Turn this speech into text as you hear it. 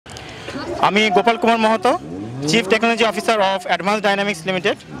আমি Gopal Kumar Mahato, chief technology officer of advance dynamics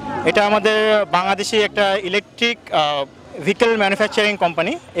limited. এটা আমাদের বাংলাদেশি একটা ইলেকট্রিক ভেহিকেল ম্যানুফ্যাকচারিং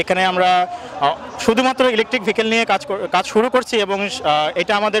কোম্পানি। এখানে আমরা শুধুমাত্র ইলেকট্রিক ভেহিকেল নিয়ে কাজ শুরু করছি এবং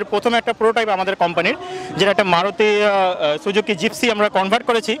এটা আমাদের প্রথম একটা প্রোটোটাইপ আমাদের কোম্পানির, যেটা একটা মারুতি সুজুকি জিপসি আমরা কনভার্ট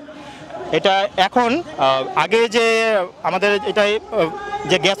করেছি। এটা এখন আগে যে আমাদের এটাই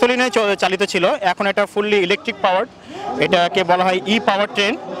যে গ্যাসোলিনে চালিত ছিল, এখন এটা ফুললি ইলেকট্রিক পাওয়ার্ড। এটাকে বলা হয় ই পাওয়ার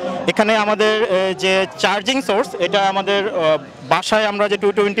ট্রেন। এখানে আমাদের যে চার্জিং সোর্স, এটা আমাদের বাসায় আমরা যে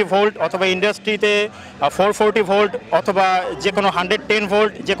 220 ভোল্ট অথবা ইন্ডাস্ট্রিতে 440 ভোল্ট অথবা যে কোনো 110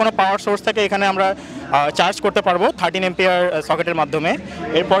 ভোল্ট যে কোনো পাওয়ার সোর্স থেকে এখানে আমরা চার্জ করতে পারবো 13 এম্পিয়ার সকেটের মাধ্যমে।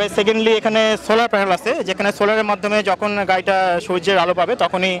 এরপরে সেকেন্ডলি এখানে সোলার প্যানেল আছে, যেখানে সোলারের মাধ্যমে যখন গাড়িটা সূর্যের আলো পাবে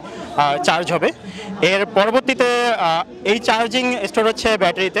তখনই চার্জ হবে। এর পরবর্তীতে এই চার্জিং স্টোর হচ্ছে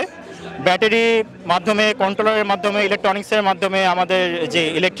ব্যাটারিতে। ব্যাটারি মাধ্যমে, কন্ট্রোলারের মাধ্যমে, ইলেকট্রনিক্সের মাধ্যমে, আমাদের যে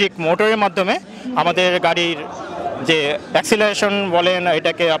ইলেকট্রিক মোটরের মাধ্যমে আমাদের গাড়ির যে অ্যাক্সিলারেশন বলেন,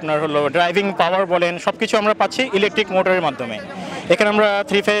 এটাকে আপনার হলো ড্রাইভিং পাওয়ার বলেন, সব কিছু আমরা পাচ্ছি ইলেকট্রিক মোটরের মাধ্যমে। এখানে আমরা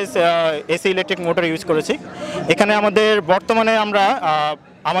 3 phase AC electric motor use করেছি। এখানে আমাদের বর্তমানে আমরা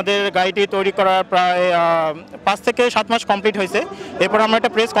আমাদের গাড়িটি তৈরি করার প্রায় 5 থেকে 7 মাস কমপ্লিট হয়েছে। এরপর আমরা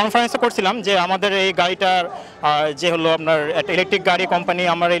একটা প্রেস কনফারেন্সও করছিলাম যে আমাদের এই গাড়িটার যে হলো আপনার একটা ইলেকট্রিক গাড়ি কোম্পানি,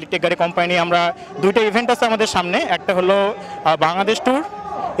 আমরা 2টা ইভেন্ট আছে আমাদের সামনে। একটা হলো বাংলাদেশ ট্যুর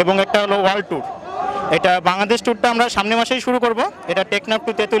এবং একটা হলো ওয়ার্ল্ড ট্যুর। এটা বাংলাদেশ ট্যুরটা আমরা সামনের মাসেই শুরু করব। এটা টেকনাফ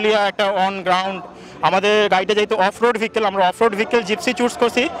টু তেঁতুলিয়া একটা অন গ্রাউন্ড। আমাদের গাড়িটা যেহেতু অফ রোড ভেহিকেল, আমরা of road vehicle gypsy choose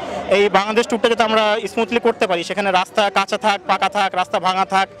করছি। এই বাংলাদেশ ট্যুরটা যাতে আমরা স্মুথলি করতে পারি, সেখানে রাস্তা কাঁচা থাক, পাকা থাক, রাস্তা ভাঙা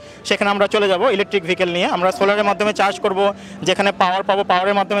থাক, সেখানে আমরা চলে যাব ইলেকট্রিক ভেহিকেল নিয়ে। আমরা সোলারের মাধ্যমে চার্জ করব, যেখানে পাওয়ার পাবো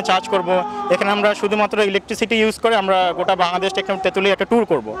পাওয়ারের মাধ্যমে চার্জ করব। এখানে আমরা শুধুমাত্র ইলেকট্রিসিটি ইউজ করে আমরা গোটা বাংলাদেশ টেকনাফ তেঁতুলিয়া একটা ট্যুর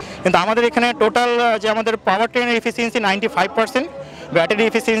করব। কিন্তু আমাদের এখানে টোটাল যে আমাদের পাওয়ার ট্রেনের এফিসিয়েন্সি 95%, ব্যাটারি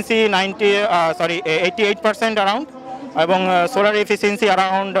এফিসিয়েন্সি 88% অ্যারাউন্ড, এবং সোলার এফিসিয়েন্সি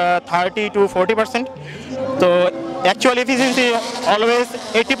অ্যারাউন্ড 30 to 40%। তো অ্যাকচুয়াল এফিসিয়েন্সি অলওয়েজ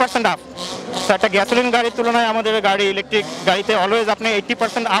 80% আপ। তো একটা গ্যাসোলিন গাড়ির তুলনায় আমাদের গাড়ি ইলেকট্রিক গাড়িতে অলওয়েজ আপনি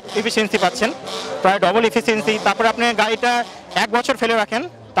 80% আপ এফিসিয়েন্সি পাচ্ছেন, প্রায় ডবল এফিসিয়েন্সি। তারপরে আপনি গাড়িটা 1 বছর ফেলে রাখেন,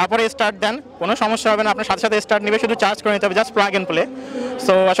 তারপরে স্টার্ট দেন, কোনো সমস্যা হবে না। আপনার সাথে সাথে স্টার্ট নেবে, শুধু চার্জ করে নিতে হবে, just plug and play.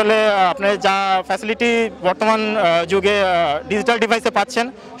 So আসলে আপনি যা ফ্যাসিলিটি বর্তমান যুগে ডিজিটাল ডিভাইসে পাচ্ছেন,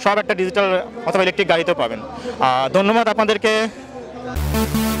 সব একটা ডিজিটাল অথবা ইলেকট্রিক গাড়িতেও পাবেন। ধন্যবাদ আপনাদেরকে।